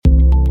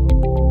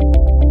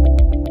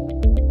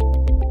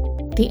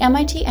The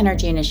MIT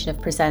Energy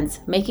Initiative presents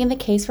Making the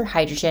Case for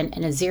Hydrogen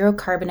in a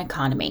Zero-Carbon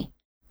Economy.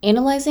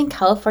 Analyzing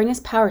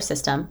California's power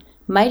system,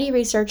 MIT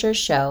researchers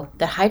show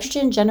that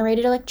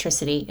hydrogen-generated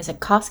electricity is a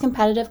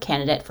cost-competitive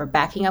candidate for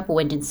backing up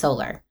wind and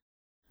solar.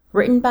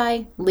 Written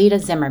by Lida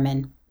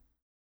Zimmerman.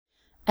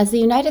 As the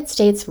United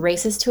States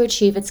races to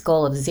achieve its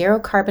goal of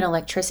zero-carbon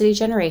electricity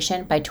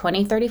generation by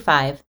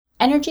 2035,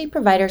 energy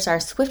providers are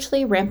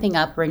swiftly ramping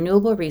up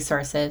renewable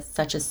resources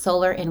such as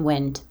solar and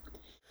wind.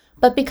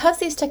 But because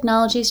these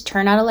technologies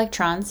turn out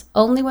electrons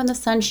only when the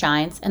sun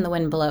shines and the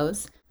wind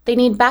blows, they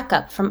need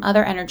backup from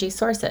other energy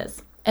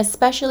sources,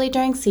 especially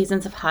during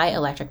seasons of high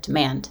electric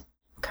demand.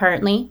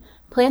 Currently,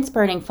 plants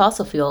burning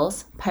fossil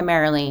fuels,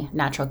 primarily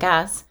natural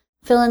gas,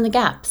 fill in the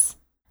gaps.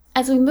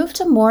 As we move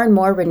to more and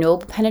more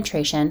renewable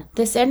penetration,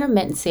 this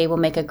intermittency will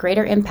make a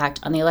greater impact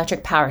on the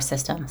electric power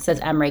system, says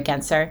Emre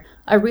Gencer,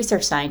 a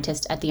research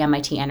scientist at the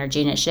MIT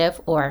Energy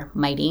Initiative, or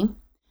MITI.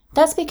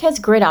 That's because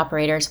grid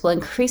operators will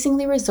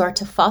increasingly resort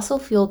to fossil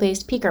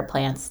fuel-based peaker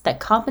plants that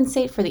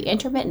compensate for the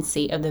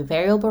intermittency of the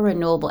variable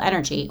renewable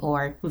energy,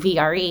 or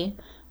VRE,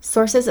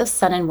 sources of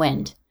sun and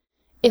wind.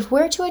 If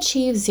we're to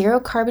achieve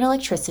zero-carbon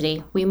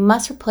electricity, we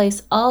must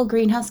replace all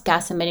greenhouse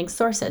gas-emitting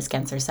sources,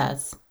 Gencer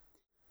says.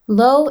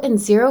 Low and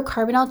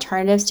zero-carbon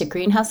alternatives to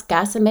greenhouse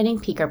gas-emitting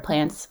peaker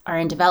plants are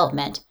in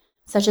development,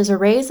 such as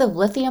arrays of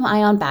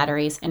lithium-ion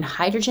batteries and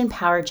hydrogen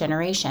power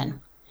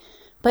generation.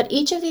 But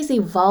each of these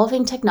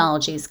evolving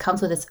technologies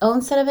comes with its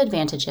own set of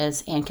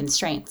advantages and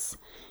constraints,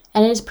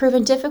 and it has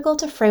proven difficult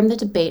to frame the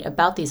debate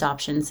about these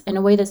options in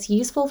a way that's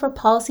useful for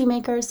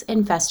policymakers,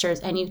 investors,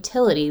 and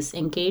utilities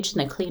engaged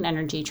in the clean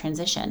energy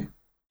transition.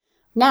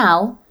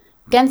 Now,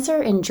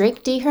 Gencer and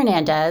Drake D.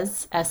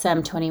 Hernandez,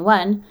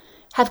 SM21,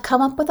 have come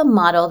up with a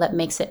model that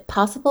makes it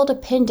possible to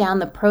pin down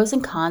the pros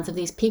and cons of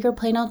these peaker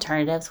plane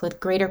alternatives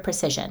with greater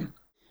precision.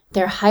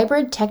 Their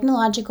hybrid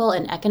technological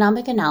and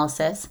economic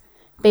analysis,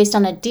 based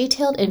on a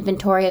detailed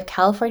inventory of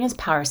California's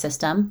power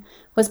system,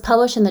 was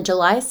published in the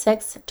July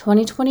 6,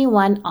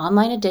 2021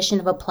 online edition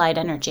of Applied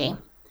Energy,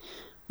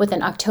 with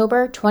an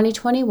October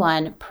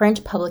 2021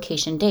 print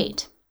publication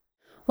date.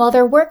 While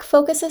their work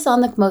focuses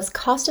on the most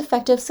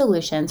cost-effective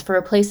solutions for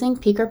replacing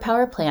peaker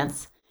power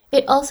plants,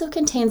 it also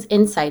contains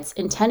insights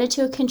intended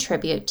to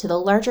contribute to the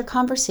larger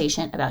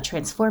conversation about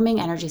transforming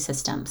energy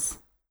systems.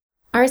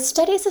 Our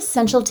study's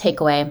essential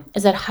takeaway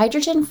is that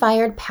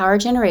hydrogen-fired power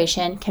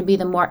generation can be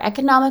the more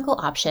economical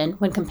option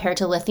when compared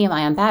to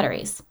lithium-ion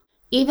batteries.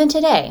 Even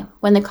today,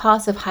 when the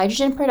costs of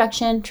hydrogen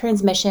production,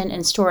 transmission,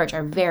 and storage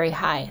are very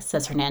high,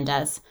 says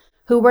Hernandez,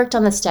 who worked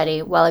on the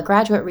study while a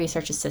graduate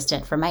research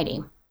assistant for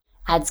MITI.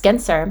 Adds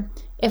Gencer,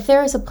 if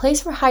there is a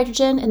place for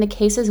hydrogen in the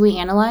cases we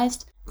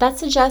analyzed, that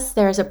suggests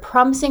there is a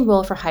promising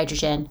role for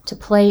hydrogen to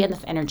play in the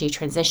energy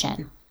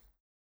transition.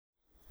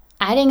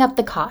 Adding up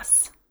the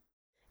costs.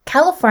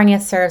 California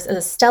serves as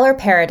a stellar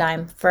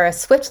paradigm for a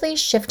swiftly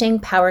shifting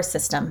power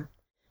system.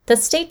 The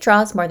state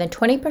draws more than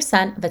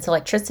 20% of its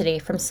electricity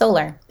from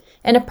solar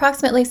and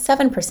approximately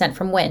 7%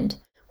 from wind,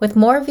 with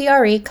more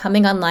VRE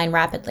coming online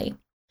rapidly.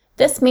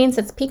 This means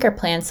its peaker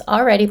plants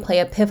already play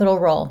a pivotal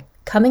role,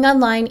 coming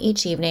online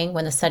each evening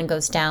when the sun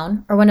goes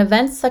down or when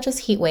events such as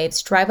heat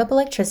waves drive up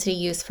electricity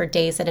use for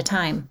days at a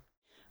time.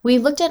 We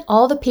looked at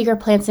all the peaker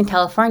plants in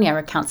California,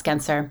 recounts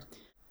Gencer.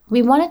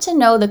 We wanted to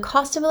know the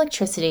cost of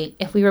electricity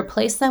if we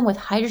replaced them with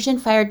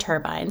hydrogen-fired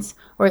turbines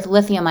or with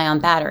lithium-ion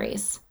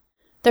batteries.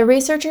 The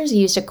researchers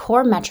used a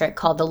core metric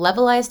called the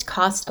Levelized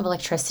Cost of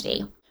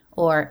Electricity,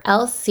 or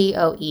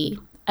LCOE,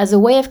 as a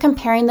way of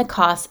comparing the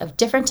costs of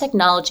different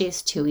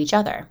technologies to each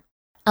other.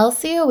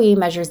 LCOE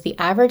measures the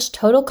average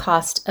total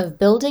cost of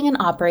building and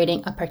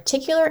operating a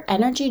particular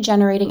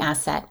energy-generating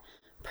asset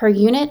per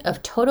unit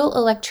of total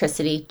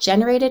electricity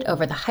generated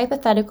over the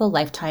hypothetical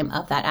lifetime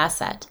of that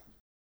asset.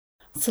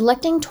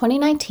 Selecting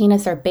 2019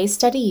 as their base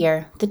study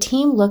year, the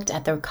team looked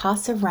at the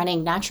costs of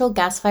running natural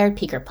gas-fired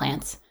peaker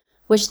plants,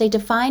 which they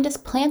defined as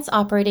plants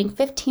operating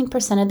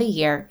 15% of the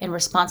year in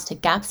response to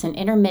gaps in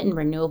intermittent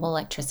renewable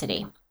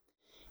electricity.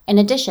 In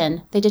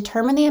addition, they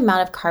determined the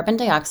amount of carbon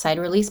dioxide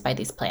released by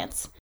these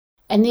plants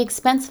and the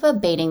expense of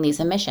abating these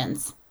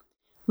emissions.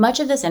 Much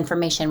of this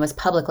information was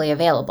publicly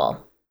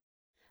available.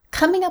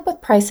 Coming up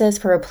with prices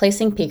for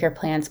replacing peaker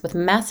plants with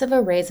massive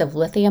arrays of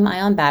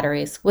lithium-ion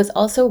batteries was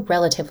also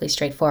relatively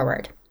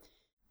straightforward.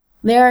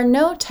 There are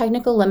no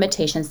technical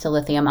limitations to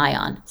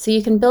lithium-ion, so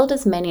you can build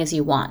as many as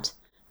you want,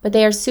 but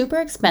they are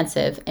super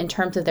expensive in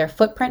terms of their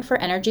footprint for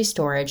energy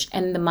storage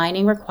and the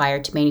mining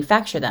required to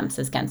manufacture them,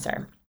 says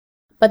Gencer.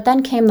 But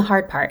then came the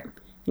hard part,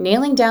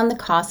 nailing down the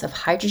cost of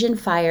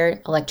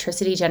hydrogen-fired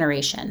electricity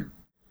generation.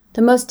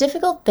 The most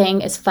difficult thing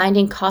is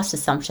finding cost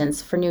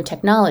assumptions for new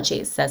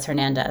technologies, says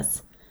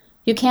Hernandez.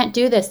 You can't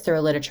do this through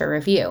a literature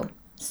review,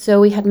 so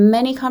we had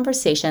many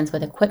conversations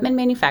with equipment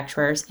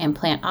manufacturers and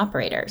plant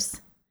operators.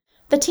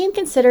 The team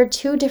considered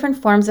two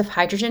different forms of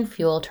hydrogen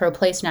fuel to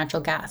replace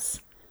natural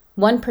gas.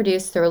 One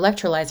produced through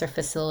electrolyzer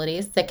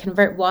facilities that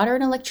convert water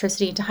and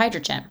electricity into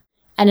hydrogen,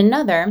 and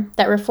another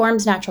that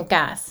reforms natural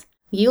gas,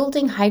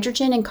 yielding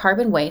hydrogen and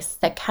carbon waste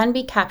that can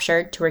be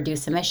captured to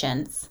reduce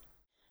emissions.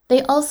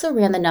 They also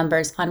ran the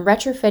numbers on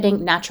retrofitting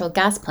natural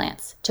gas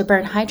plants to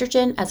burn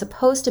hydrogen as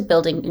opposed to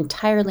building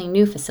entirely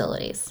new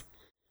facilities.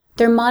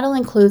 Their model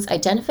includes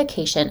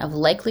identification of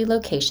likely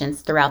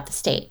locations throughout the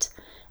state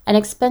and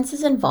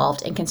expenses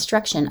involved in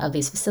construction of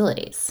these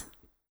facilities.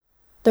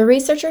 The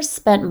researchers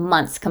spent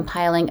months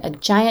compiling a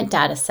giant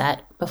data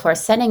set before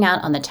setting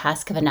out on the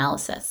task of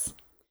analysis.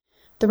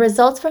 The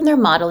results from their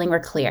modeling were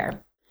clear.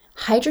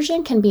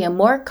 Hydrogen can be a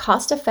more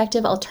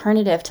cost-effective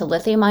alternative to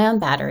lithium-ion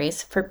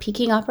batteries for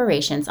peaking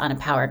operations on a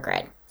power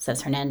grid,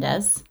 says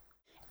Hernandez.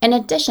 In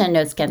addition,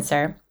 notes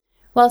Gencer,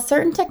 while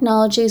certain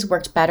technologies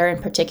worked better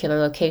in particular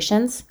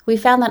locations, we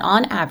found that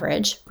on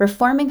average,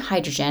 reforming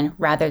hydrogen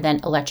rather than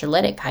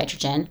electrolytic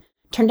hydrogen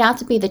turned out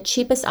to be the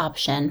cheapest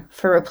option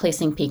for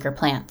replacing peaker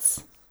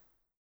plants.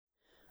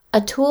 A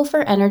tool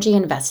for energy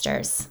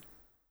investors.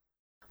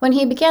 When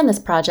he began this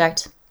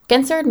project,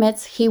 Gencer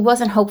admits he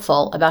wasn't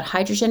hopeful about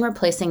hydrogen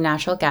replacing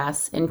natural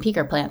gas in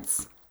peaker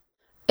plants.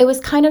 It was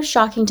kind of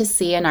shocking to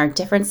see in our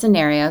different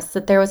scenarios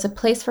that there was a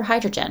place for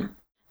hydrogen.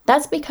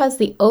 That's because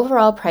the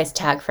overall price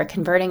tag for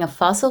converting a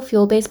fossil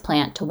fuel-based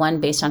plant to one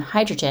based on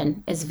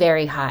hydrogen is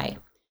very high,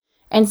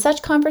 and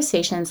such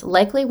conversations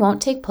likely won't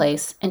take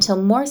place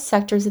until more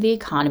sectors of the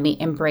economy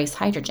embrace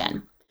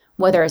hydrogen,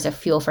 whether as a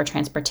fuel for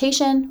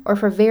transportation or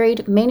for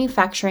varied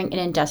manufacturing and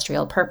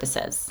industrial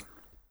purposes.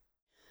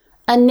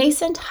 A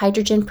nascent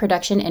hydrogen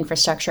production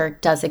infrastructure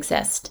does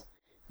exist,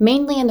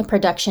 mainly in the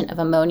production of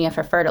ammonia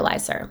for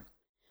fertilizer,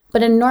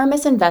 but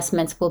enormous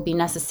investments will be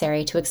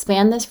necessary to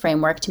expand this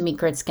framework to meet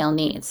grid-scale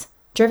needs,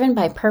 driven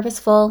by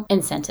purposeful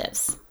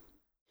incentives.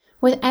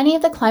 With any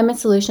of the climate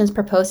solutions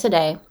proposed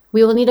today,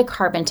 we will need a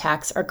carbon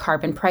tax or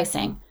carbon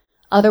pricing.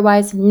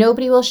 Otherwise,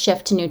 nobody will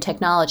shift to new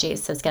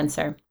technologies, says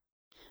Gencer.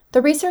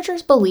 The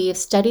researchers believe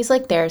studies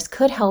like theirs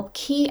could help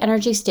key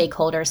energy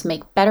stakeholders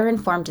make better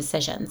informed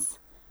decisions.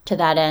 To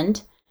that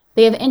end,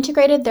 they have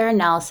integrated their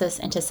analysis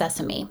into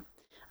Sesame,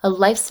 a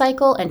life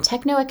cycle and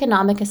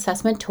techno-economic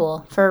assessment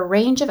tool for a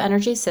range of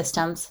energy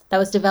systems that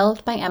was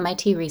developed by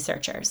MIT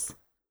researchers.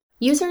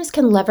 Users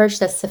can leverage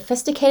this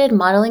sophisticated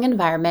modeling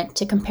environment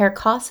to compare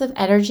costs of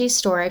energy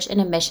storage and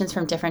emissions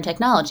from different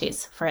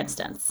technologies, for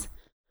instance,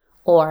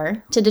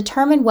 or to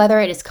determine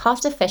whether it is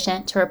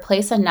cost-efficient to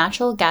replace a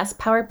natural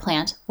gas-powered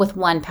plant with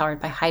one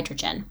powered by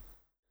hydrogen.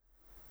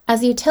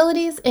 As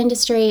utilities,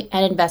 industry,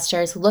 and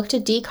investors look to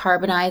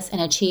decarbonize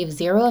and achieve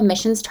zero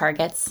emissions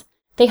targets,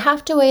 they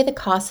have to weigh the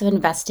costs of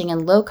investing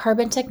in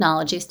low-carbon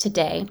technologies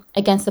today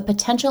against the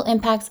potential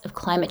impacts of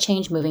climate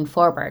change moving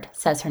forward,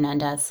 says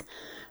Hernandez,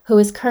 who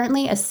is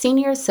currently a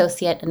senior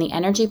associate in the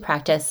energy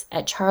practice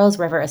at Charles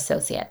River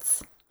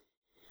Associates.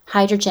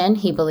 Hydrogen,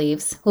 he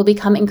believes, will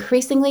become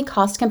increasingly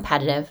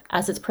cost-competitive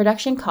as its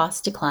production costs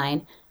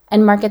decline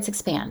and markets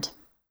expand.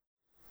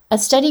 A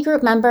study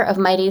group member of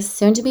MITE's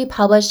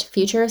soon-to-be-published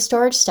Future of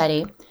Storage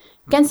study,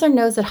 Gencer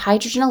knows that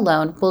hydrogen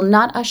alone will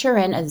not usher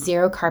in a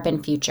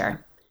zero-carbon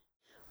future.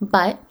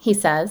 But, he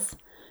says,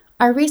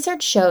 our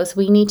research shows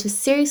we need to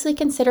seriously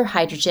consider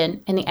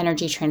hydrogen in the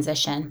energy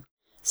transition,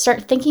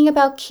 start thinking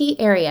about key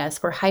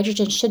areas where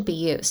hydrogen should be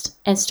used,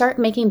 and start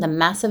making the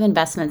massive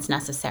investments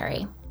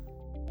necessary.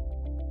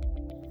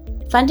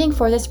 Funding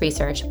for this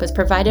research was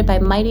provided by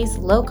MITE's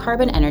Low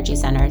Carbon Energy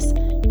Centers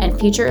and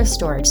Future of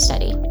Storage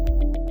study.